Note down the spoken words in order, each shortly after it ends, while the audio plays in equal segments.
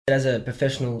As a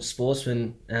professional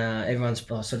sportsman, everyone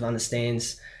sort of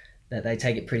understands that they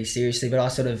take it pretty seriously, but I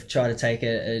sort of try to take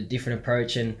a different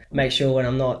approach and make sure when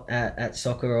I'm not at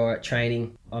soccer or at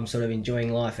training, I'm sort of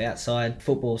enjoying life outside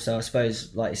football. So I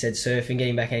suppose, like you said, surfing,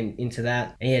 getting back into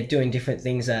that, and yeah, doing different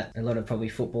things that a lot of probably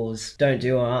footballers don't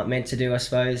do or aren't meant to do, I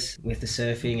suppose, with the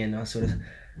surfing. And I sort of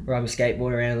ride my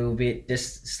skateboard around a little bit,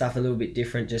 just stuff a little bit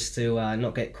different, just to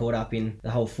not get caught up in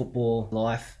the whole football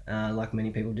life like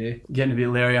many people do. Getting a bit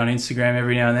leery on Instagram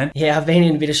every now and then. Yeah, I've been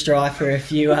in a bit of strife for a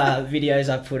few videos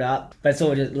I put up, but it's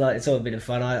all just like it's all a bit of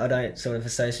fun. I don't sort of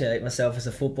associate myself as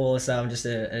a footballer, so I'm just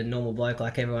a normal bloke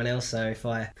like everyone else. So if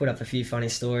I put up a few funny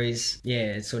stories,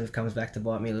 yeah, it sort of comes back to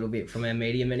bite me a little bit from our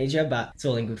media manager, but it's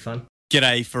all in good fun.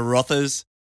 G'day, frothers.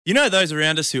 You know those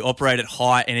around us who operate at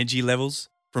high energy levels?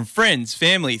 From friends,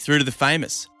 family, through to the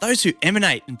famous. Those who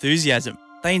emanate enthusiasm.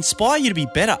 They inspire you to be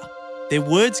better. Their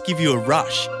words give you a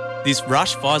rush. This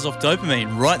rush fires off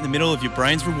dopamine right in the middle of your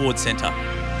brain's reward centre.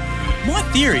 My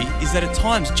theory is that at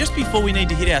times, just before we need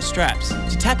to hit our straps,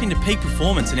 to tap into peak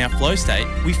performance in our flow state,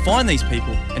 we find these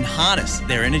people and harness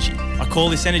their energy. I call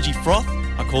this energy froth.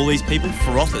 I call these people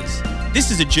frothers.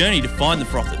 This is a journey to find the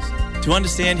frothers, to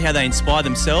understand how they inspire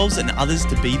themselves and others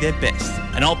to be their best.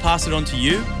 And I'll pass it on to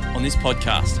you on this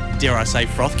podcast, dare I say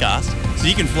Frothcast, so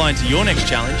you can fly into your next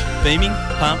challenge beaming,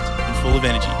 pumped and full of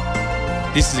energy.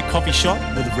 This is a coffee shot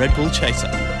with a Red Bull chaser.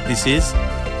 This is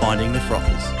Finding the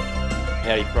Frothers.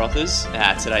 Howdy Frothers.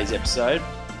 Today's episode,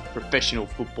 professional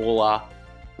footballer,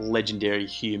 legendary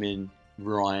human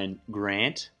Ryan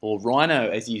Grant, or Rhino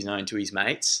as he's known to his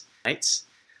mates. I'm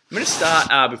going to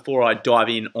start, before I dive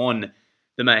in on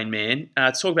the main man,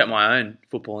 to talk about my own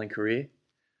footballing career.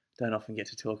 Don't often get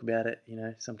to talk about it, you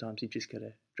know. Sometimes you've just got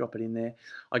to drop it in there.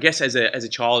 I guess as a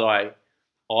child, I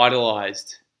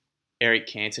idolised Eric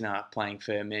Cantona playing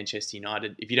for Manchester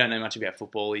United. If you don't know much about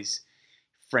football, he's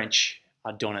French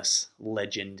Adonis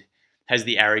legend. Has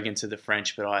the arrogance of the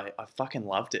French, but I fucking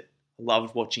loved it. I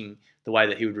loved watching the way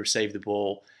that he would receive the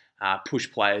ball,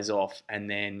 push players off, and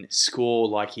then score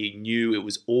like he knew it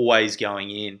was always going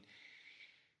in.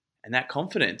 And that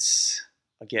confidence,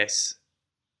 I guess,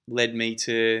 led me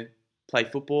to play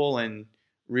football and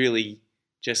really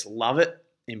just love it,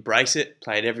 embrace it,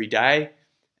 play it every day,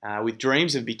 with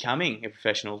dreams of becoming a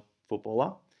professional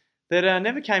footballer that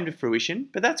never came to fruition,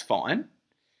 but that's fine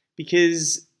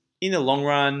because in the long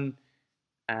run,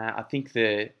 I think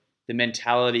the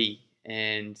mentality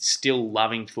and still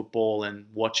loving football and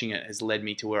watching it has led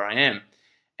me to where I am.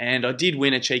 And I did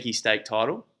win a cheeky stake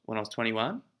title when I was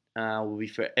 21. Will be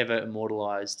forever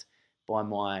immortalised by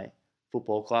my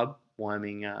football club,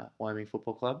 Wyoming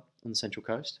Football Club on the Central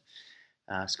Coast.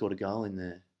 Scored a goal in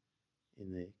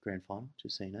the grand final,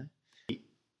 just so you know.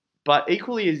 But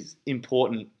equally as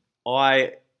important,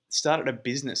 I started a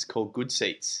business called Good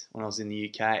Seats when I was in the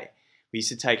UK. We used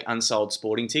to take unsold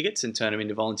sporting tickets and turn them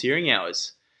into volunteering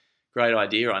hours. Great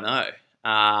idea, I know.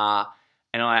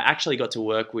 And I actually got to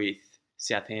work with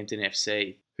Southampton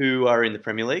FC, who are in the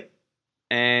Premier League.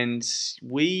 And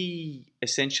we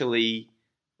essentially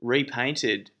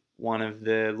repainted one of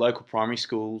the local primary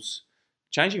schools'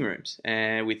 changing rooms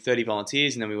with 30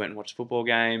 volunteers, and then we went and watched a football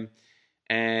game.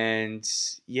 And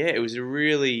yeah, it was a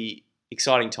really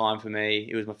exciting time for me.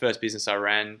 It was my first business I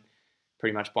ran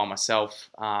pretty much by myself,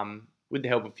 with the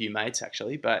help of a few mates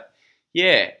actually. But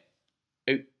yeah,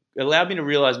 it allowed me to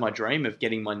realise my dream of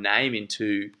getting my name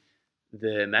into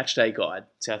the matchday guide,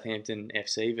 Southampton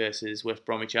FC versus West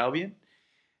Bromwich Albion.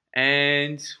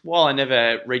 And while I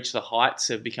never reached the heights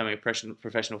of becoming a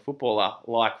professional footballer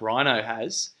like Rhino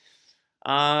has,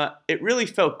 it really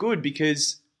felt good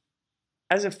because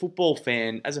as a football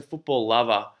fan, as a football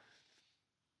lover,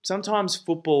 sometimes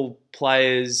football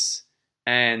players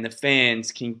and the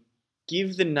fans can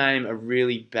give the name a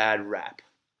really bad rap.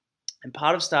 And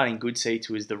part of starting Good Seats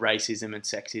was the racism and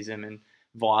sexism and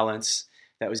violence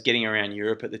that was getting around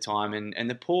Europe at the time, and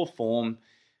the poor form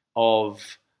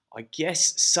of, I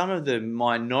guess, some of the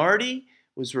minority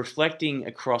was reflecting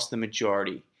across the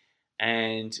majority.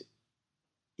 And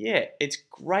yeah, it's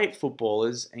great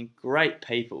footballers and great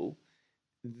people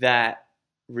that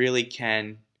really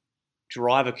can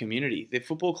drive a community. The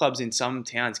football clubs in some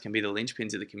towns can be the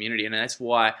linchpins of the community, and that's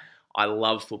why I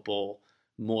love football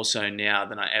more so now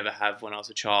than I ever have when I was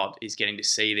a child, is getting to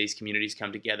see these communities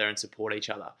come together and support each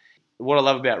other. What I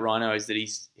love about Rhino is that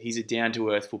he's a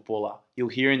down-to-earth footballer. You'll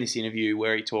hear in this interview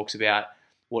where he talks about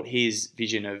what his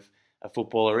vision of a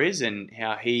footballer is and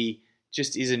how he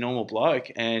just is a normal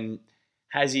bloke and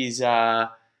has his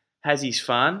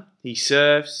fun. He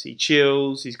surfs, he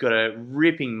chills, he's got a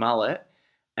ripping mullet,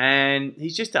 and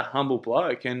he's just a humble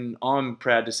bloke. And I'm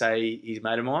proud to say he's a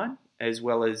mate of mine, as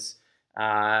well as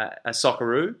a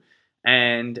Socceroo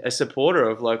and a supporter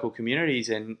of local communities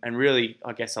and really,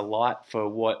 I guess, a light for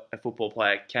what a football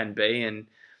player can be.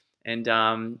 And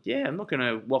I'm not going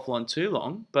to waffle on too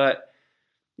long, but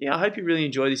yeah, I hope you really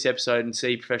enjoy this episode and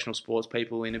see professional sports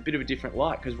people in a bit of a different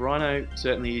light, because Rhino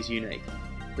certainly is unique.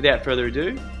 Without further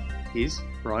ado, here's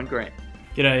Ryan Grant.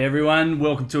 G'day everyone,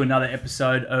 welcome to another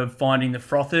episode of Finding the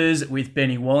Frothers with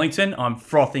Benny Wallington. I'm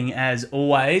frothing as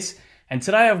always, and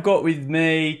today I've got with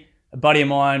me a buddy of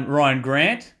mine, Ryan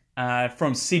Grant,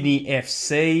 from Sydney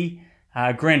FC,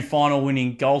 grand final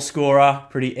winning goal scorer,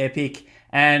 pretty epic,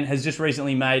 and has just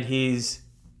recently made his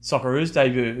Socceroos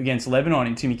debut against Lebanon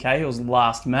in Timmy Cahill's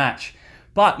last match.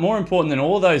 But more important than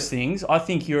all those things, I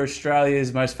think you're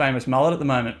Australia's most famous mullet at the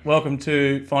moment. Welcome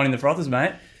to Finding the Frothers,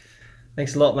 mate.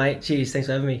 Thanks a lot, mate. Cheers. Thanks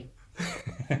for having me.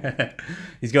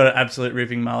 He's got an absolute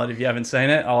ripping mullet. If you haven't seen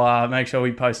it, I'll make sure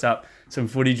we post up some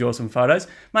footage or some photos.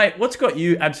 Mate, what's got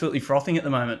you absolutely frothing at the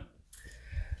moment?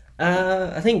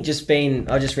 I think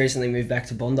I just recently moved back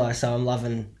to Bondi, so I'm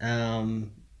loving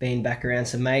being back around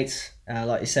some mates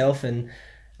like yourself, and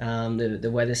the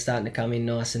weather's starting to come in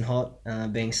nice and hot,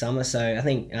 being summer. So I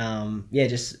think,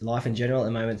 just life in general at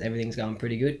the moment, everything's going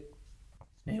pretty good.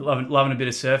 Yeah, loving a bit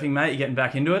of surfing, mate. You getting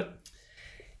back into it?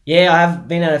 Yeah, I have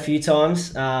been at a few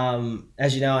times.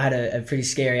 As you know, I had a pretty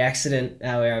scary accident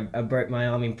where I broke my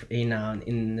arm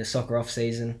in the soccer off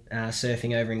season,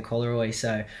 surfing over in Collaroy.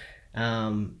 So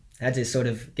had to sort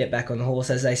of get back on the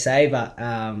horse, as they say. But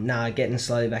getting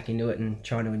slowly back into it and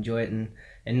trying to enjoy it and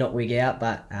not wig out.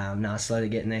 But slowly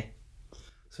getting there.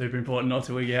 Super important not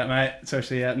to wig out, mate,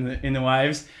 especially out in the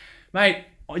waves, mate.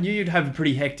 You'd have a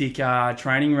pretty hectic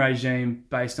training regime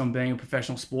based on being a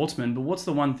professional sportsman, but what's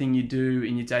the one thing you do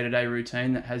in your day-to-day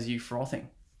routine that has you frothing?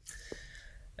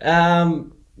 Like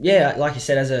you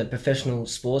said, as a professional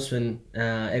sportsman,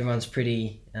 everyone's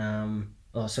pretty,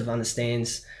 sort of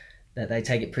understands that they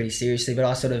take it pretty seriously, but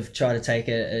I sort of try to take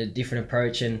a different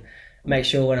approach and make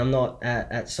sure when I'm not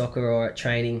at soccer or at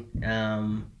training,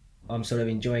 I'm sort of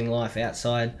enjoying life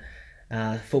outside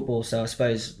football. So I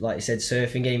suppose, like you said,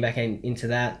 surfing, getting back into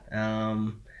that,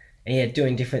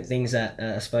 doing different things that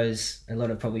I suppose a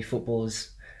lot of probably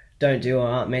footballers don't do or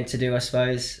aren't meant to do, I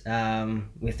suppose,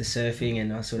 with the surfing.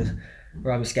 And I sort of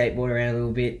ride my skateboard around a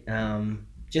little bit,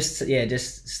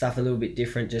 just stuff a little bit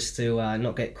different, just to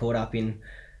not get caught up in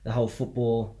the whole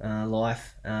football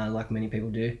life like many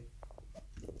people do.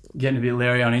 Getting a bit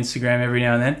leery on Instagram every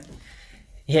now and then?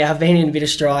 Yeah, I've been in a bit of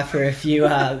strife for a few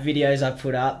videos I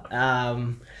put up,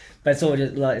 but it's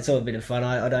all a bit of fun.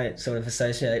 I don't sort of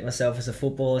associate myself as a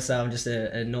footballer, so I'm just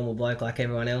a normal bloke like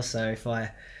everyone else. So if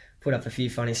I put up a few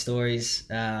funny stories,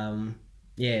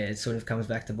 it sort of comes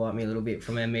back to bite me a little bit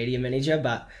from our media manager,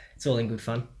 but it's all in good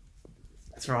fun.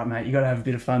 That's right, mate. You got to have a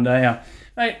bit of fun, don't you?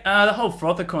 Mate, the whole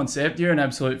frother concept, you're an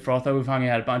absolute frother. We've hung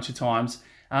out a bunch of times.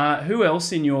 Who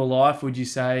else in your life would you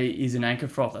say is an anchor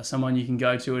frother? Someone you can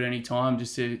go to at any time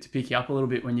just to pick you up a little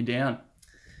bit when you're down?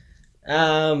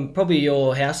 Probably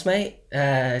your housemate,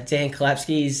 Dan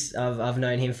Kalapski. I've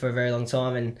known him for a very long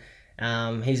time,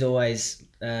 and he's always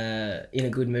in a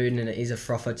good mood, and he's a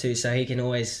frother too, so he can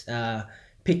always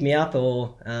pick me up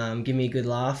or give me a good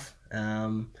laugh.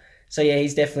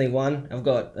 He's definitely one. I've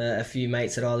got a few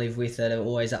mates that I live with that are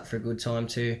always up for a good time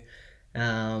too.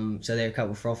 So they're a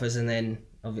couple of frothers, and then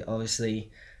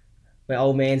obviously my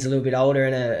old man's a little bit older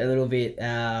and a little bit,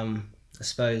 I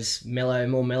suppose,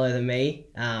 more mellow than me.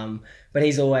 But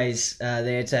he's always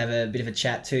there to have a bit of a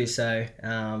chat too. So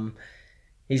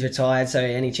he's retired, so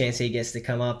any chance he gets to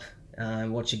come up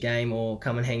and watch a game or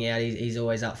come and hang out, he's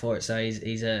always up for it. So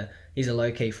he's a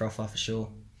low-key frother for sure.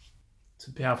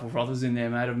 Some powerful frothers in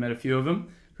there, mate. I've met a few of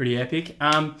them. Pretty epic.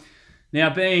 Now,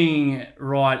 being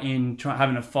right in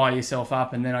having to fire yourself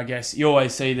up, and then I guess you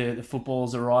always see the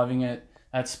footballers arriving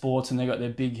at sports and they've got their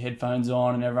big headphones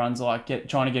on and everyone's like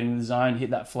trying to get in the zone, hit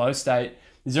that flow state.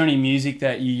 Is there any music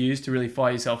that you use to really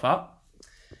fire yourself up?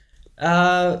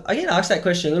 I get asked that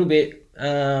question a little bit. I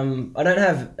don't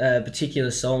have a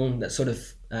particular song that sort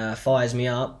of fires me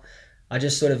up. I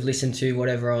just sort of listen to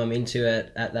whatever I'm into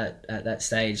at that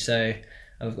stage. So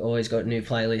I've always got new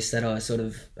playlists that I sort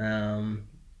of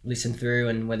listen through,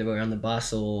 and whether we're on the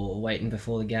bus or waiting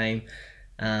before the game.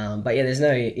 There's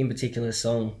no in particular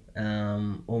song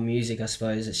or music, I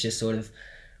suppose. It's just sort of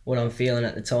what I'm feeling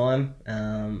at the time.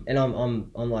 And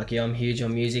I'm like you, I'm huge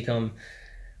on music. I'm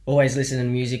always listening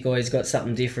to music, always got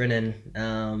something different,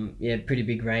 and pretty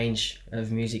big range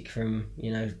of music from,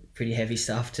 pretty heavy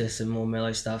stuff to some more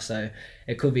mellow stuff. So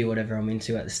it could be whatever I'm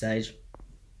into at the stage.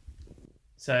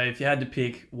 So if you had to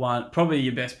pick one, probably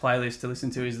your best playlist to listen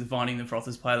to is the Finding the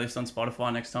Frothers playlist on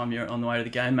Spotify next time you're on the way to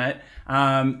the game, mate.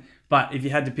 But if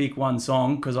you had to pick one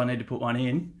song, because I need to put one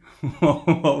in,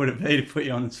 what would it be to put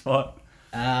you on the spot?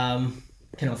 Can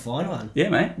I find one? Yeah,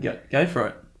 mate. Go for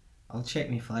it. I'll check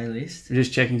my playlist. We're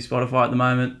just checking Spotify at the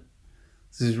moment.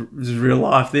 This is real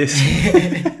life, this.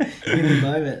 In the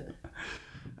moment.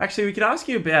 Actually, we could ask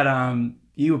you about,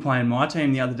 you were playing my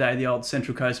team the other day, the old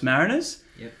Central Coast Mariners.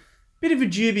 Yep. Bit of a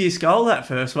dubious goal, that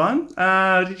first one.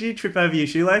 Did you trip over your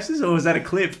shoelaces, or was that a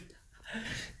clip?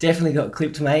 Definitely got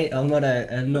clipped, mate. I'm not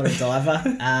a diver.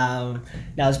 No,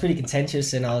 it was pretty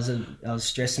contentious, and I was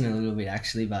stressing a little bit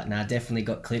actually, but no, definitely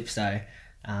got clipped. So,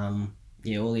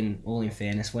 yeah, all in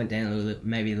fairness, went down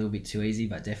maybe a little bit too easy,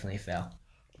 but definitely a foul.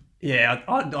 Yeah,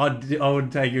 I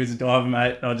would take you as a diver,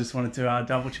 mate. I just wanted to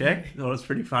double check. Thought it was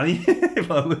pretty funny if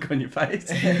I look on your face.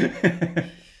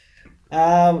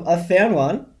 I found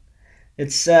one.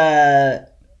 It's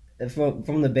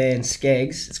from the band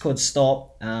Skeggs. It's called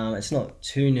Stop. It's not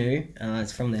too new.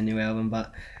 It's from their new album,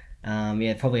 but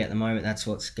yeah, probably at the moment that's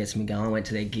what gets me going. I went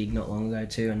to their gig not long ago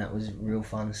too, and that was real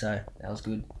fun. So that was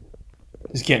good.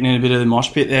 Just getting in a bit of the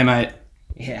mosh pit there, mate.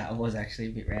 Yeah, I was actually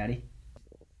a bit rowdy.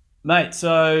 Mate,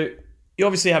 so you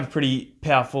obviously have a pretty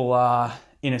powerful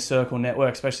inner circle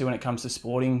network, especially when it comes to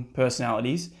sporting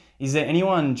personalities. Is there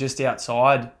anyone just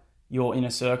outside your inner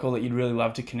circle that you'd really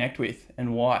love to connect with,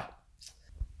 and why?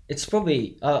 It's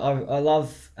probably I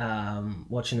love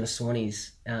watching the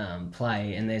Swannies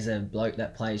play, and there's a bloke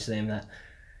that plays for them that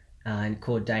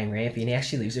called Dane Rampy, and he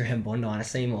actually lives around Bondi, and I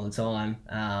see him all the time,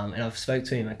 and I've spoke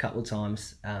to him a couple of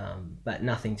times, but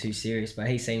nothing too serious. But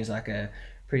he seems like a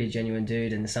pretty genuine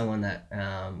dude, and someone that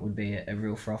would be a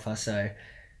real frother. So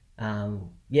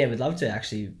yeah, we'd love to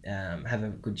actually have a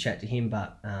good chat to him,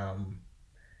 but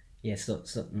yeah, it's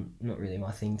not really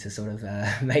my thing to sort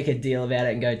of make a deal about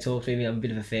it and go talk to him. I'm a bit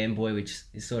of a fanboy, which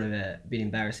is sort of a bit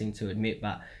embarrassing to admit,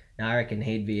 but no, I reckon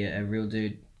he'd be a real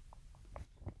dude.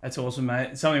 That's awesome, mate.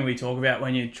 It's something we talk about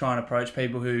when you try and approach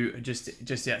people who are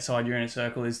just outside your inner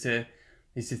circle is to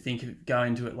think of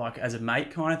going to it like as a mate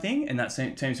kind of thing, and that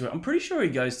seems to. I'm pretty sure he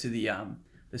goes to the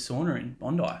sauna in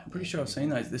Bondi. I'm pretty sure I've seen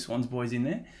the Swans boys in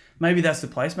there. Maybe that's the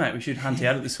place, mate. We should hunt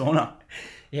out at the sauna.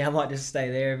 Yeah, I might just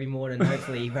stay there every morning and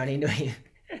hopefully run into him.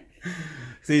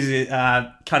 So these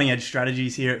are cutting edge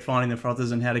strategies here at Finding the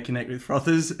Frothers and how to connect with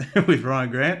frothers with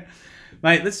Ryan Grant.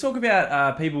 Mate, let's talk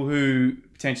about people who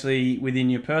potentially within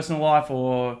your personal life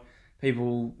or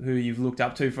people who you've looked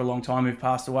up to for a long time who've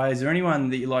passed away. Is there anyone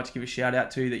that you'd like to give a shout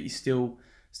out to that you still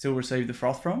receive the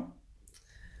froth from?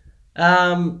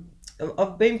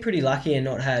 I've been pretty lucky and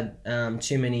not had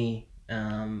too many,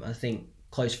 I think,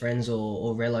 close friends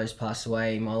or relos pass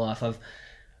away in my life. I've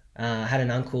had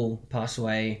an uncle pass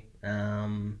away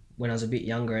when I was a bit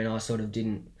younger, and I sort of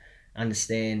didn't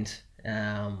understand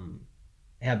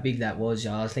how big that was.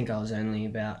 I think I was only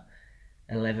about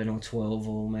 11 or 12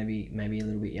 or maybe a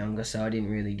little bit younger, so I didn't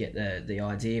really get the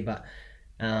idea. But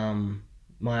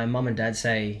my mum and dad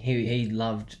say he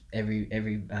loved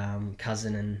every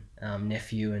cousin and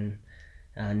nephew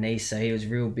and niece, so he was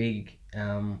real big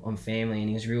on family, and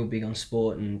he was real big on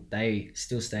sport, and they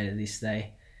still stay to this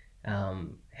day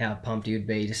how pumped he would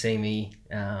be to see me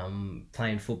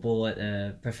playing football at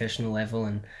a professional level,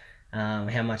 and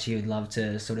how much he would love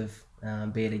to sort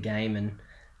of be at a game and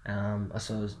I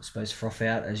suppose froth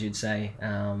out, as you'd say.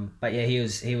 But yeah, he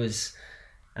was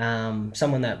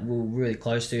someone that we were really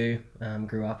close to,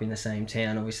 grew up in the same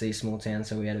town, obviously a small town,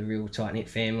 so we had a real tight-knit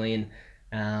family,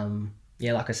 and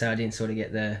yeah, like I said, I didn't sort of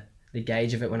get the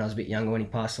gauge of it when I was a bit younger when he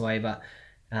passed away, but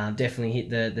definitely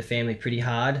hit the family pretty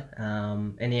hard.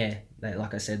 And yeah,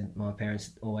 like I said, my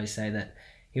parents always say that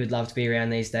he would love to be around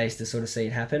these days to sort of see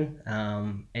it happen.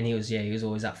 And he was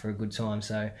always up for a good time.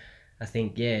 So I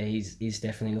think, yeah, he's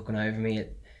definitely looking over me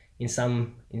in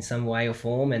some way or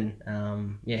form,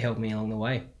 and yeah, helped me along the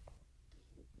way.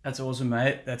 That's awesome,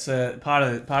 mate. That's a part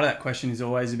of that question is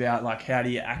always about like how do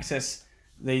you access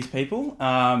these people,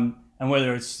 and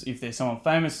whether it's if there's someone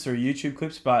famous through YouTube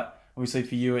clips, but obviously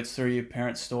for you it's through your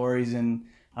parents' stories, and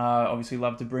obviously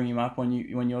love to bring him up when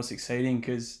you're succeeding,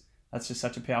 because that's just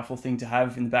such a powerful thing to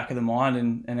have in the back of the mind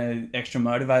and an extra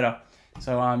motivator.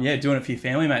 So yeah, doing it for your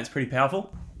family, mate, it's pretty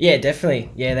powerful. Yeah,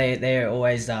 definitely. Yeah, they're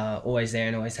always there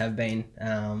and always have been.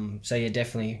 So yeah,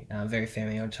 definitely very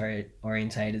family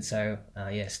orientated. So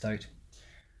yeah, stoked.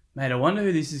 Mate, I wonder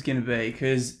who this is going to be,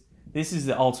 because this is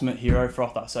the ultimate hero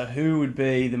frother. So who would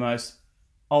be the most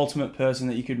ultimate person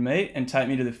that you could meet and take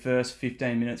me to the first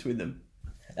 15 minutes with them?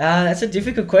 That's a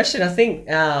difficult question. I think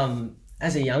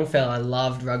as a young fella, I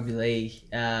loved rugby league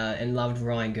and loved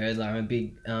Ryan Girdler. I'm a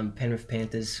big Penrith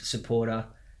Panthers supporter,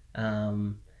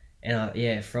 and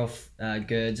froth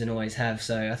Girds and always have.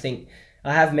 So I think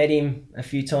I have met him a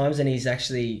few times, and he's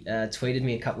actually tweeted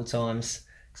me a couple of times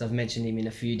because I've mentioned him in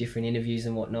a few different interviews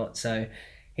and whatnot. So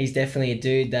he's definitely a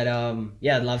dude that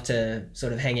I'd love to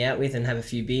sort of hang out with and have a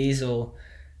few beers or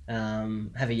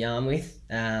have a yarn with.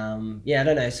 I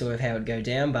don't know sort of how it'd go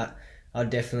down, but I'd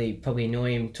definitely probably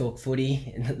annoy him, talk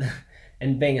footy.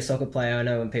 And being a soccer player, I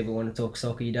know when people want to talk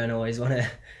soccer, you don't always want to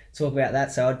talk about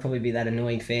that. So I'd probably be that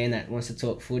annoying fan that wants to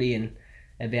talk footy and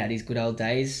about his good old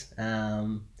days.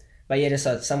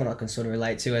 Just someone I can sort of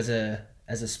relate to as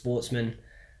a sportsman.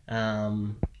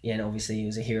 And obviously he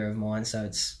was a hero of mine. So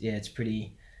it's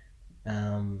pretty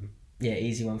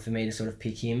easy one for me to sort of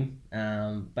pick him.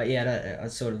 I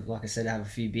sort of, like I said, have a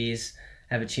few beers,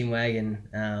 have a chinwag,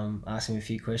 and ask him a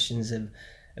few questions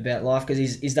about life, because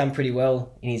he's done pretty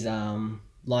well in his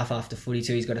life after footy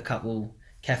too. He's got a couple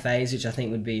cafes, which I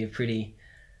think would be a pretty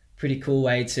cool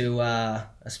way to I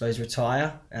suppose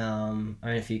retire, own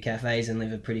a few cafes and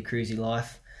live a pretty cruisy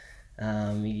life.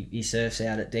 He surfs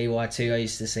out at DY2. I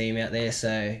used to see him out there,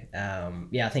 so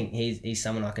I think he's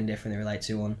someone I can definitely relate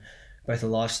to on both a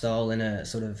lifestyle and a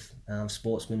sort of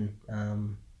sportsman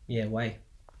way.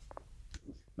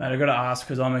 Mate, I've got to ask,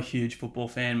 because I'm a huge football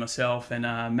fan myself and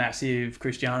a massive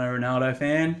Cristiano Ronaldo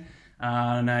fan.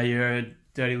 I know you're a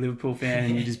dirty Liverpool fan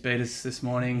and you just beat us this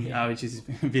morning, which is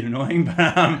a bit annoying.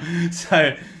 But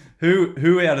so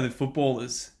who out of the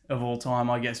footballers of all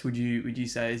time, I guess, would you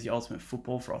say is the ultimate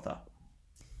football frother?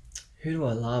 Who do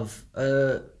I love?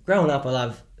 Growing up, I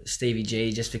love Stevie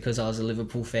G, just because I was a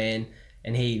Liverpool fan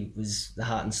and he was the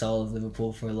heart and soul of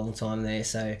Liverpool for a long time there.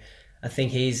 So I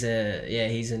think he's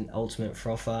an ultimate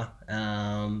frother.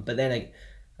 But then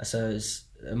I suppose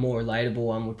a more relatable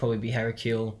one would probably be Harry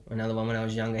Kewell. Another one when I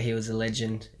was younger. He was a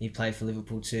legend. He played for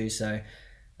Liverpool too. So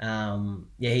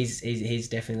he's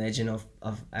definitely a legend.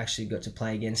 I've actually got to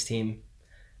play against him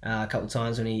a couple of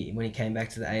times when he came back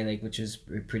to the A-League, which was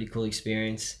a pretty cool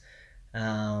experience.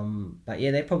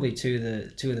 They're probably two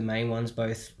of the main ones.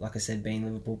 Both, like I said, being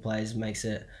Liverpool players makes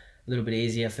it a little bit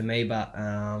easier for me. But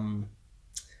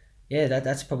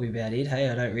that's probably about it. Hey,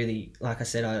 I don't really, like I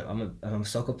said, I'm a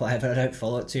soccer player, but I don't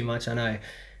follow it too much. I know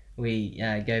we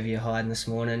gave you a hide this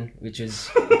morning, which was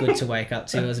good to wake up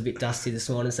to. It was a bit dusty this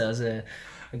morning, so it was a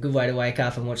good way to wake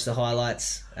up and watch the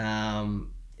highlights.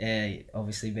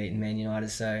 Obviously beating Man United.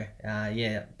 So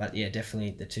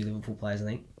definitely the two Liverpool players, I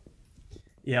think.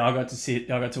 Yeah, I got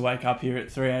to wake up here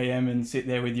at 3 a.m. and sit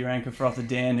there with your anchor frother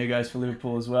Dan, who goes for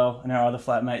Liverpool as well, and our other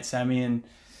flatmate Sammy, and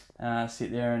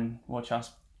sit there and watch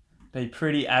us be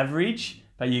pretty average.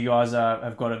 But you guys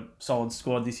have got a solid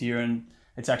squad this year, and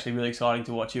it's actually really exciting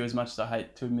to watch you, as much as I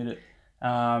hate to admit it.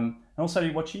 And also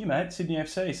to watch you, mate, Sydney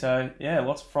FC. So yeah,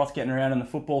 lots of froth getting around in the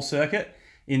football circuit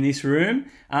in this room.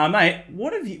 Mate,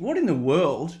 what in the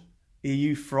world are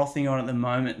you frothing on at the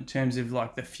moment in terms of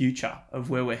like the future of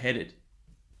where we're headed?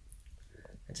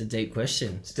 It's a deep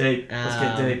question. It's deep. Let's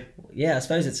get deep. Yeah, I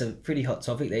suppose it's a pretty hot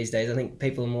topic these days. I think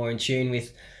people are more in tune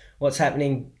with what's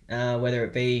happening, whether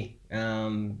it be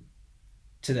to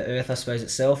the earth, I suppose,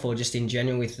 itself, or just in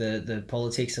general with the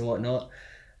politics and whatnot.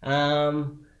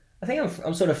 I think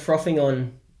I'm sort of frothing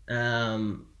on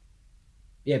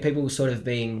people sort of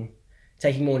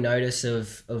taking more notice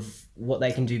of what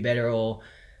they can do better, or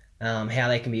how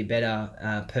they can be a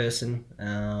better person.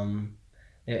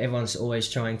 Everyone's always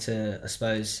trying to, I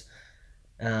suppose,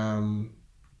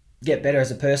 get better as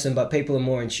a person, but people are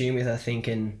more in tune with, I think,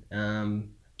 and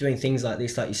doing things like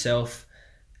this, like yourself,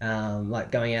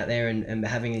 like going out there and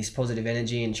having this positive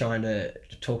energy and trying to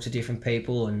talk to different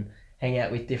people and hang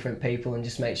out with different people and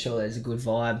just make sure there's a good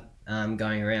vibe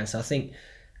going around. So I think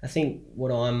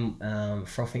what I'm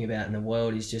frothing about in the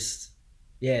world is just,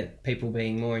 people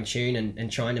being more in tune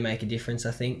and trying to make a difference.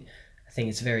 I think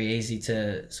it's very easy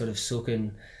to sort of sook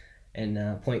and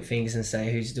point fingers and say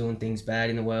who's doing things bad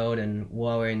in the world and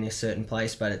why we're in this certain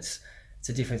place, but it's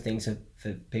a different thing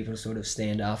for people to sort of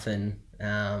stand up and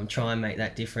try and make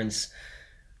that difference,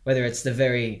 whether it's the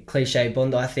very cliche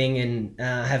Bondi thing and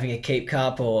having a keep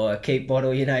cup or a keep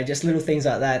bottle, just little things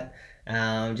like that,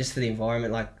 just for the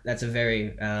environment. Like, that's a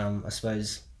very I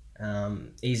suppose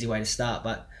easy way to start,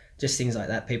 but just things like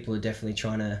that, people are definitely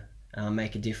trying to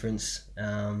make a difference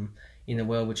in the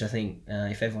world, which I think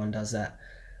if everyone does that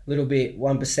little bit,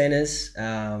 1%ers,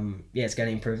 it's going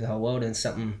to improve the whole world, and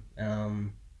something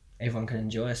everyone can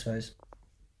enjoy, I suppose.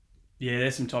 Yeah,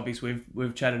 there's some topics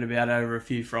we've chatted about over a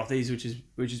few frothies,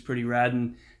 which is pretty rad,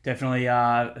 and definitely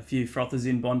a few frothers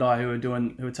in Bondi who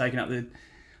are taking up the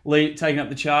taking up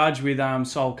the charge with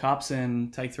Soul Cups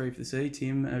and Take 3 for the Sea,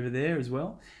 Tim over there as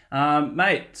well.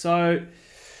 Mate, so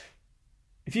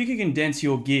if you could condense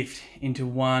your gift into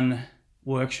one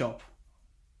workshop,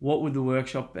 what would the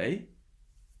workshop be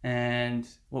and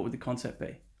what would the concept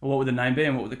be? Or what would the name be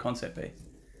and what would the concept be?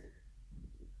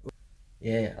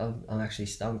 Yeah, I'm actually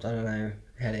stumped. I don't know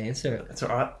how to answer it. That's all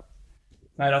right.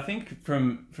 Mate, I think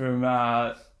from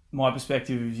my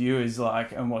perspective of you is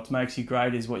like, and what makes you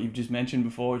great is what you've just mentioned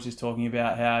before, which is talking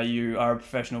about how you are a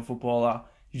professional footballer.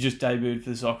 You just debuted for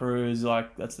the Socceroos,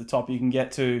 like that's the top you can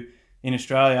get to in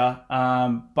Australia,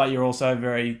 but you're also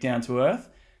very down to earth.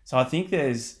 So I think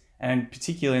and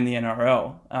particularly in the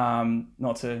NRL,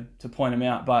 not to point them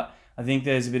out, but I think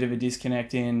there's a bit of a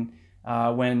disconnect in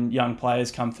when young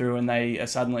players come through and they are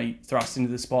suddenly thrust into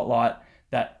the spotlight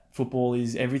that football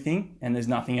is everything and there's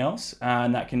nothing else,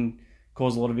 and that can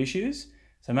cause a lot of issues.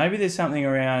 So maybe there's something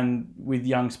around with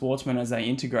young sportsmen as they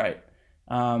integrate.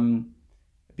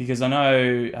 Because I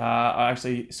know I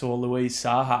actually saw Louise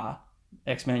Saha,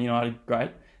 ex-Man United,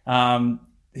 great.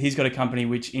 He's got a company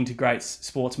which integrates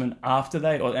sportsmen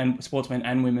and sportsmen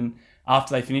and women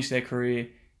after they finish their career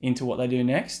into what they do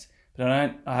next. But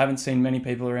I haven't seen many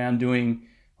people around doing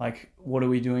like, what are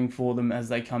we doing for them as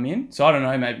they come in? So I don't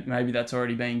know, maybe that's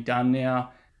already being done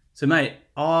now. So mate,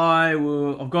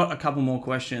 I've got a couple more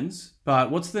questions,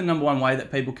 but what's the number one way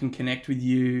that people can connect with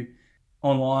you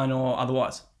online or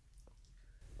otherwise?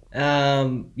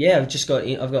 I've got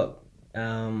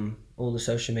all the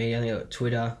social media. I think I've got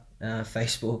Twitter,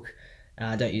 Facebook.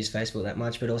 I don't use Facebook that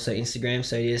much, but also Instagram.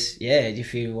 So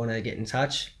if you want to get in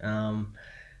touch,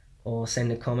 or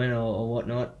send a comment or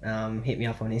whatnot, hit me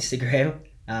up on Instagram.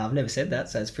 I've never said that,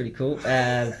 so it's pretty cool.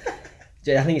 I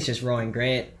think it's just Ryan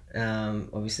Grant.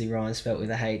 Obviously Ryan spelt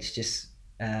with a H, just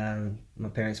my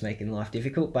parents making life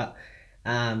difficult. But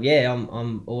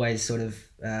I'm always sort of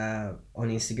on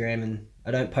Instagram, and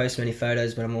I don't post many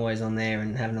photos, but I'm always on there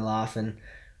and having a laugh and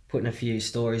putting a few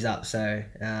stories up. So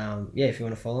if you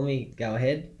want to follow me, go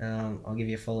ahead. I'll give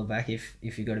you a follow back if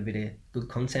you've got a bit of good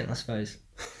content, I suppose.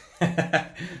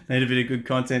 Need a bit of good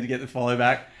content to get the follow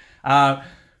back.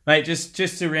 Mate, just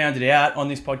to round it out, on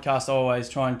this podcast I always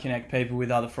try and connect people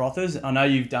with other frothers. I know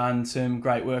you've done some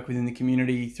great work within the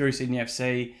community through Sydney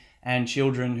FC and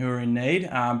children who are in need,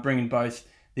 bringing both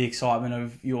the excitement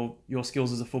of your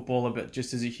skills as a footballer, but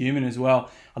just as a human as well.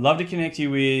 I'd love to connect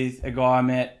you with a guy I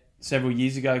met several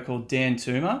years ago called Dan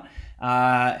Toomer.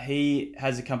 He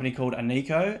has a company called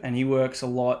Anico, and he works a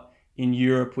lot in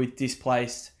Europe with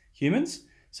displaced humans.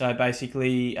 So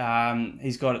basically,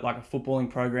 he's got like a footballing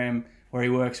program where he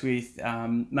works with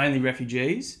mainly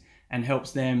refugees and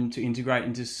helps them to integrate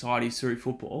into society through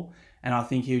football. And I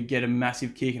think he would get a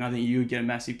massive kick, and I think you would get a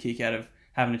massive kick out of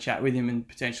having a chat with him, and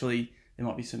potentially there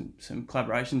might be some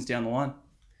collaborations down the line.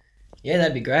 Yeah,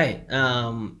 that'd be great.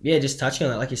 Just touching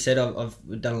on that, like you said, I've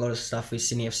done a lot of stuff with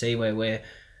Sydney FC where we're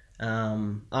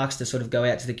asked to sort of go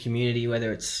out to the community,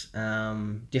 whether it's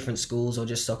different schools or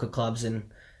just soccer clubs, and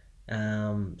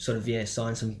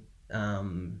sign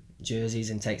some jerseys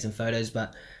and take some photos.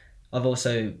 But I've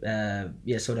also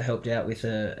sort of helped out with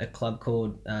a club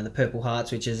called the Purple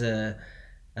Hearts, which is a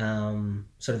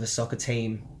sort of a soccer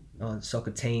team,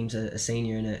 soccer teams, a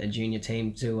senior and a junior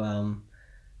team to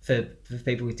for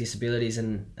people with disabilities,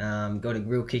 and got a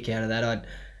real kick out of that.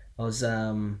 I was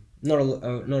not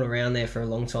around there for a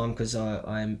long time because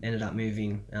I ended up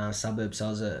moving suburbs, so I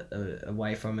was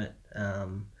away from it.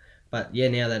 But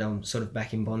now that I'm sort of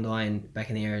back in Bondi and back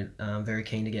in the area, I'm very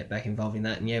keen to get back involved in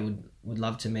that, and would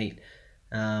love to meet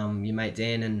your mate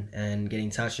Dan and get in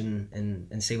touch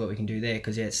and see what we can do there,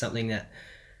 because it's something that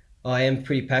I am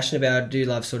pretty passionate about. I do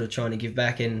love sort of trying to give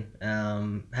back and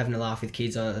having a laugh with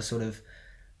kids. I sort of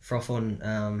froth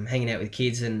on hanging out with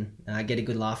kids and get a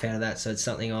good laugh out of that. So it's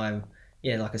something I'm,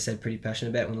 like I said, pretty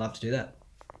passionate about and would love to do that.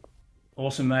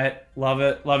 Awesome, mate. Love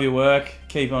it. Love your work.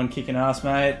 Keep on kicking ass,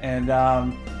 mate. And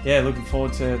looking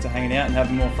forward to hanging out and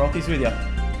having more frothies with you.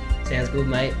 Sounds good,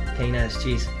 mate. Keen as.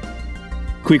 Cheers.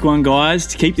 Quick one, guys.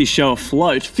 To keep this show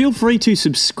afloat, feel free to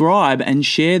subscribe and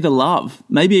share the love.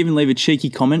 Maybe even leave a cheeky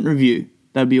comment review.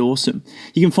 That'd be awesome.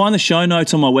 You can find the show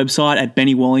notes on my website at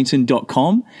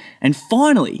bennywallington.com. And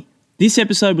finally, this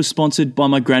episode was sponsored by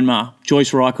my grandma,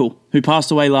 Joyce Reichel, who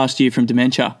passed away last year from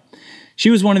dementia. She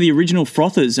was one of the original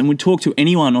frothers and would talk to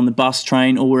anyone on the bus,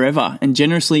 train or wherever and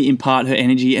generously impart her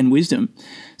energy and wisdom.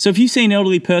 So if you see an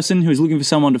elderly person who is looking for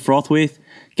someone to froth with,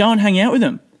 go and hang out with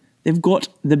them. They've got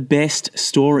the best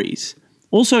stories.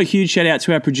 Also a huge shout out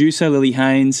to our producer Lily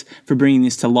Haynes for bringing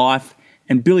this to life,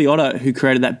 and Billy Otto, who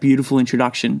created that beautiful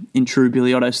introduction in true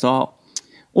Billy Otto style.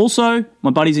 Also, my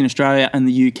buddies in Australia and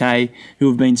the UK who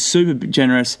have been super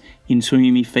generous in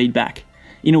swinging me feedback.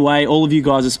 In a way, all of you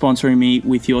guys are sponsoring me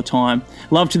with your time.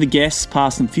 Love to the guests,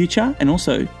 past and future, and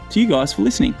also to you guys for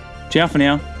listening. Ciao for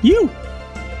now. You!